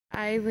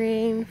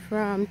Irene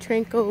from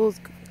Trinkle's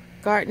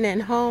Garden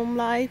and Home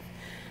Life.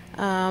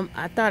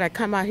 I thought I'd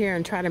come out here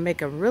and try to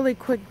make a really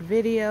quick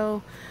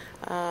video.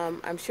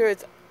 I'm sure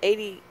it's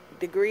 80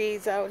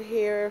 degrees out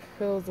here.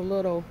 Feels a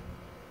little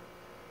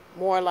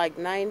more like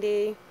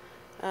 90.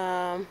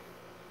 And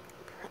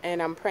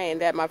I'm praying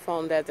that my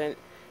phone doesn't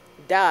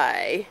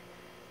die.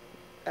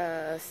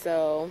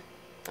 So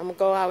I'm gonna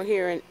go out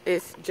here, and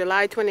it's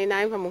July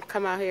 29th. I'm gonna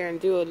come out here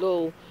and do a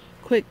little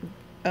quick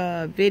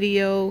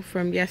video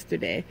from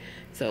yesterday.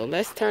 So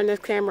let's turn this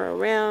camera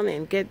around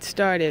and get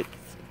started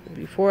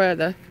before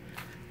the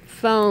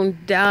phone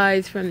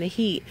dies from the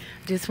heat.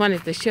 Just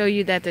wanted to show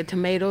you that the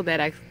tomato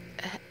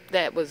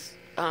that was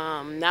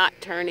not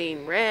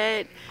turning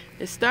red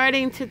is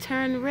starting to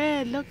turn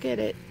red. Look at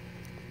it.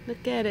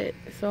 Look at it.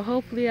 So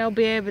hopefully I'll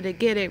be able to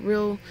get it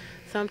real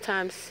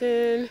sometime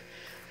soon.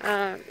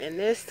 In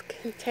this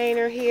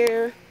container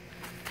here,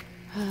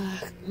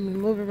 let me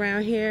move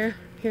around here.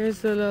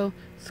 Here's the little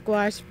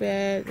squash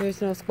bed.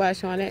 There's no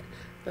squash on it,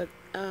 but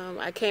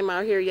I came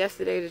out here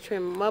yesterday to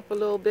trim them up a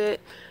little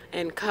bit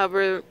and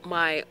cover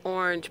my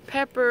orange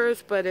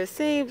peppers, but it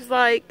seems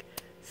like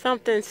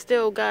something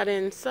still got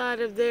inside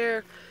of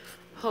there.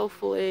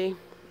 Hopefully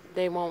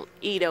they won't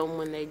eat them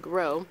when they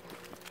grow.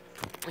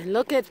 And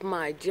look at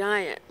my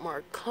giant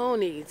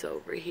Marconis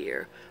over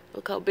here.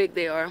 Look how big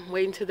they are. I'm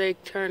waiting till they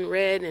turn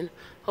red and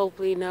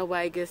hopefully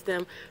nobody gets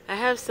them. I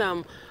have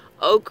some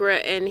okra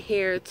in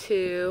here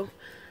too.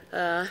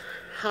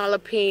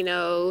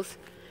 Jalapenos.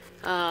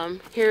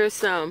 Here's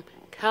some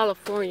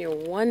California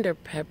Wonder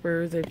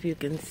Peppers, if you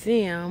can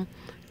see them.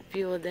 A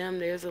few of them.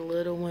 There's a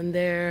little one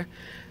there.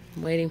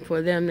 I'm waiting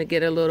for them to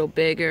get a little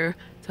bigger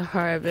to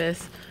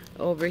harvest.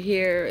 Over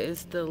here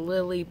is the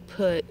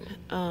Lilliput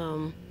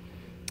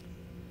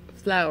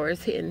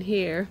flowers in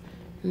here.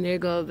 And there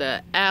go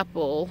the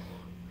apple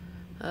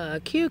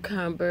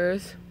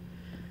cucumbers.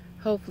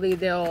 Hopefully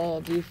they'll all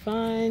do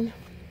fine.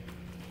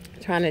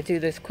 Trying to do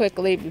this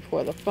quickly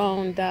before the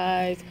phone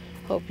dies.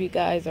 Hope you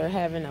guys are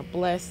having a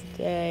blessed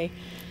day.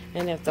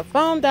 And if the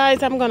phone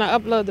dies, I'm going to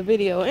upload the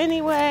video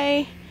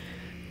anyway.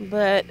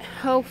 But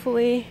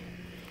hopefully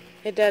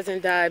it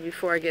doesn't die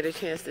before I get a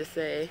chance to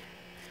say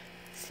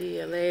see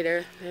you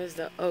later. There's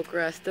the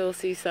okra. I still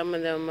see some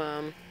of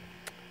them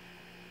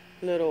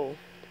little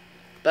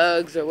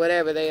bugs or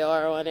whatever they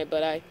are on it,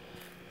 but I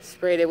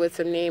sprayed it with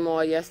some neem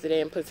oil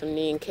yesterday and put some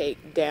neem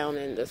cake down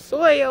in the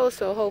soil,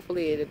 so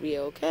hopefully it'll be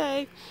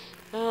okay.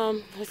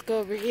 Let's go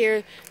over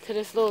here to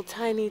this little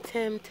Tiny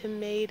Tim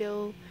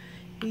tomato.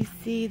 You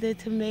see the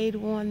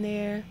tomato on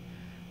there?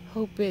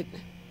 Hope you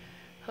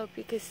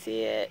can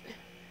see it.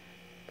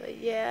 But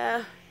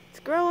yeah, it's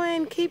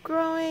growing. Keep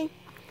growing.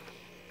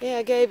 Yeah,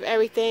 I gave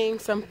everything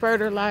some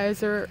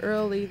fertilizer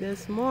early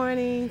this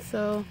morning,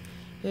 so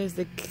there's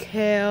the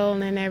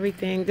kale and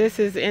everything. This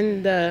is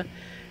in the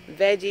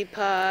veggie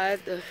pod,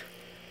 the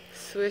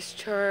Swiss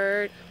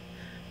chard,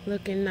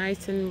 looking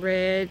nice and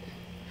red.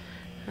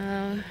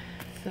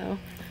 So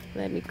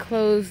let me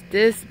close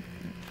this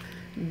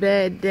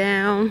bed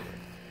down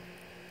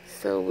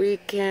so we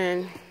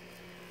can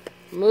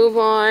move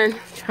on.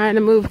 Trying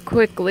to move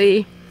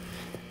quickly.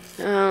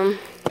 Yeah,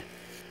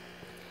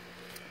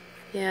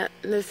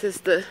 this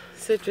is the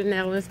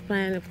citronellus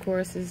plant, of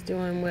course, is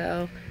doing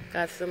well.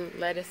 Got some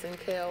lettuce and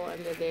kale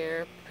under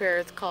there.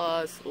 Parrots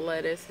Claws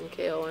lettuce and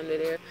kale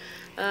under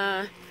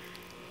there.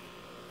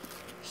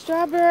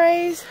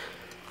 Strawberries,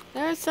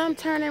 there's some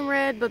turning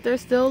red, but they're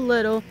still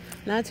little.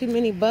 Not too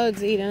many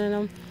bugs eating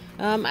them.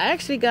 I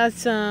actually got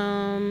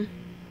some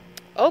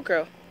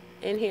okra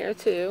in here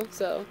too,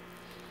 so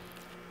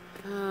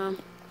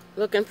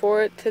looking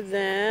forward to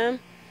them.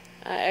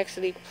 I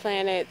actually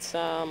planted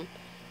some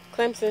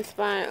Clemson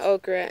spine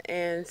okra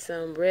and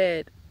some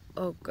red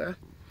okra.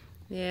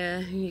 Yeah,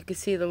 you can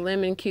see the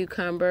lemon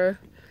cucumber.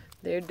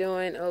 They're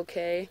doing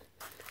okay.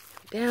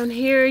 Down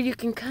here, you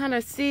can kind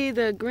of see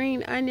the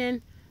green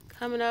onion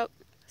coming up.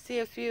 See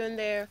a few in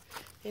there.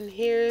 And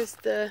here's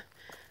the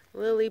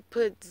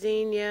Lilliput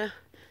zinnia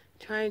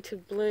trying to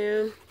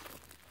bloom.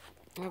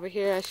 Over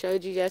here, I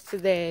showed you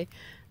yesterday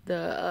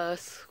the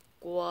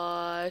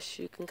squash.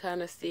 You can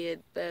kind of see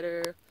it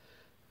better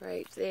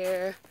right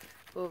there.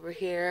 Over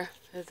here,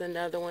 there's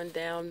another one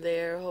down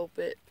there. Hope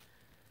it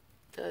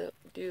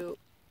do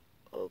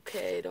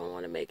okay. Don't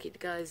want to make you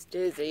guys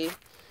dizzy.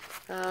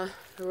 The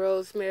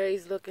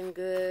rosemary's looking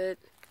good.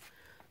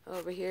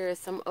 Over here is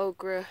some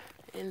okra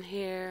in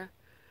here.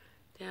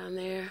 Down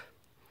there.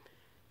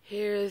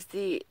 Here's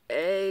the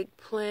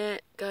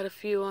eggplant. Got a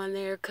few on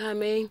there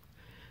coming.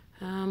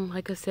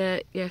 Like I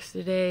said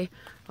yesterday,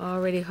 I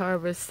already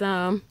harvested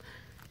some.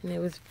 And it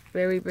was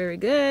very, very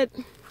good.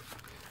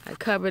 I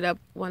covered up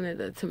one of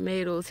the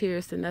tomatoes here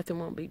so nothing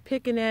won't be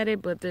picking at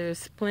it, but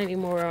there's plenty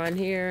more on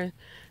here.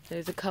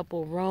 There's a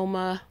couple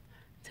Roma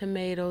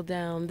tomato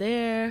down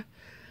there.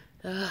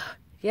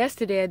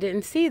 Yesterday I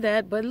didn't see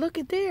that, but look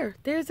at there.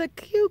 There's a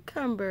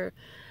cucumber.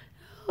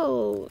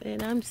 Oh,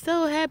 and I'm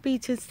so happy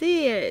to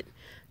see it.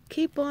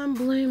 Keep on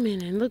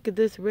blooming. And look at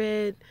this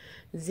red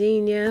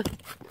zinnia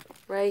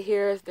right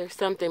here. There's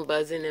something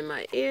buzzing in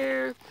my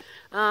ear.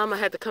 I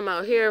had to come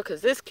out here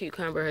because this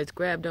cucumber has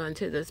grabbed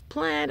onto this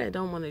plant. I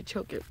don't want to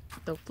choke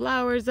the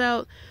flowers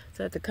out,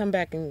 so I have to come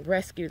back and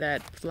rescue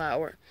that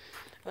flower.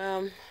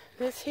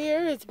 This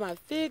here is my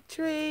fig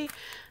tree.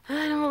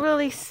 I don't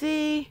really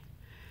see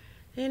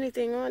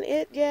anything on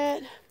it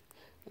yet.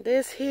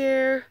 This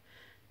here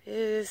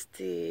is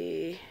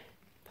the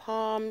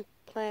palm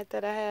plant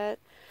that I had,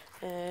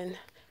 and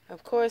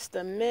of course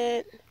the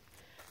mint.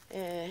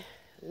 And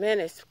mint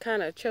is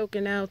kind of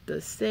choking out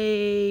the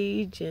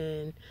sage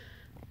and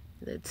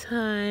the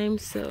thyme,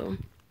 so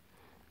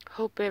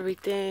hope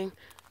everything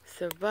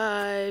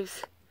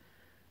survives.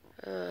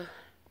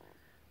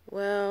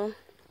 Well,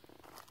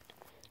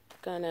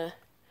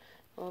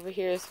 over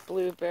here is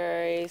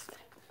blueberries.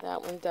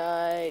 That one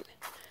died.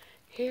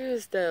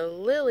 Here's the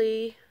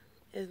lily.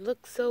 It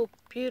looks so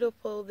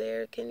beautiful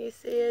there. Can you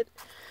see it?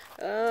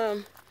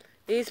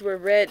 These were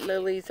red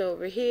lilies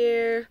over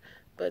here,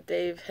 but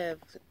they have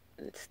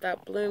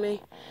stopped blooming.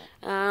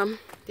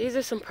 These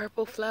are some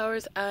purple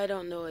flowers. I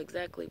don't know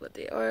exactly what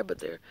they are, but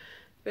they're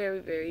very,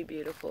 very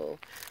beautiful.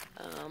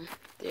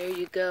 There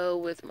you go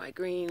with my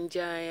green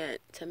giant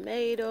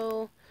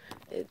tomato.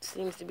 It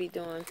seems to be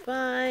doing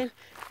fine.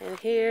 And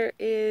here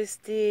is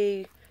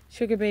the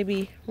sugar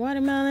baby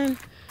watermelon.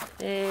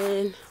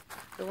 And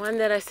the one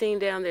that I seen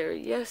down there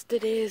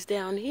yesterday is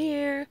down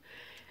here.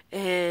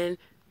 And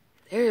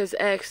there's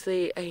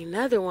actually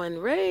another one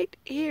right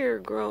here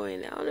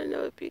growing. I don't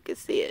know if you can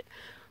see it,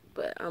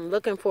 but I'm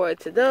looking forward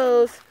to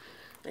those.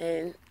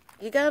 And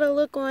you gotta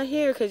look on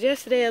here, because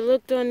yesterday I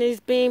looked on these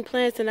bean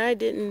plants and I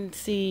didn't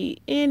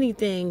see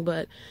anything,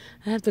 but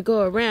I have to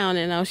go around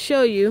and I'll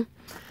show you.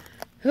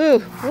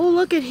 Oh,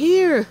 look at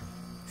here.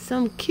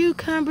 Some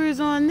cucumbers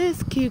on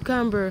this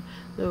cucumber.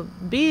 The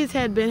bees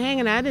had been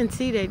hanging. I didn't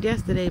see that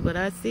yesterday, but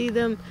I see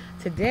them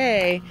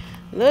today.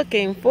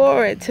 Looking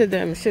forward to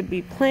them. Should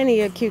be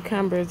plenty of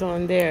cucumbers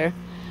on there.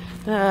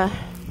 The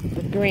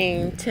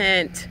green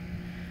tent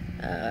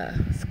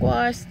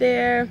squash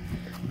there.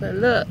 But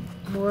look,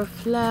 more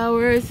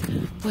flowers.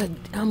 But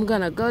I'm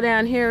gonna go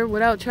down here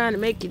without trying to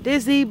make you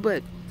dizzy,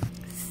 but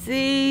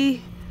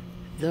see,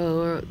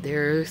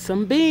 there's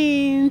some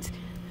beans.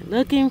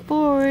 Looking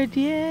forward,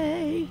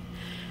 yay,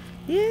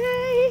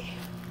 yay.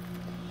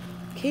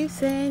 Keep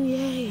saying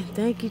yay and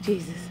thank you,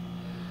 Jesus.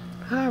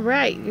 All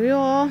right, you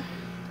all.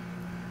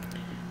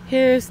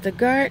 Here's the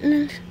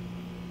garden.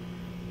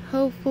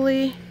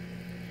 Hopefully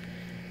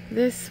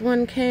this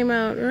one came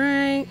out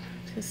right.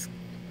 Just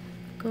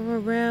go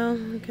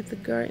around, look at the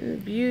garden,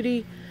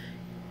 beauty.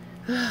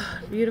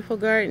 Beautiful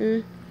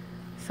garden.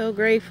 So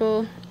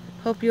grateful.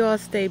 Hope you all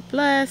stay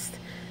blessed.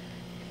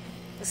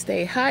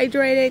 Stay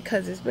hydrated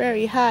because it's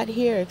very hot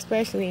here,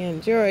 especially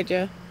in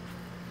Georgia.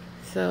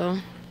 So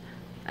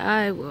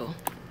I will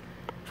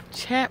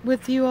chat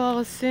with you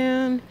all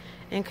soon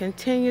and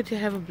continue to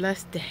have a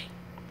blessed day.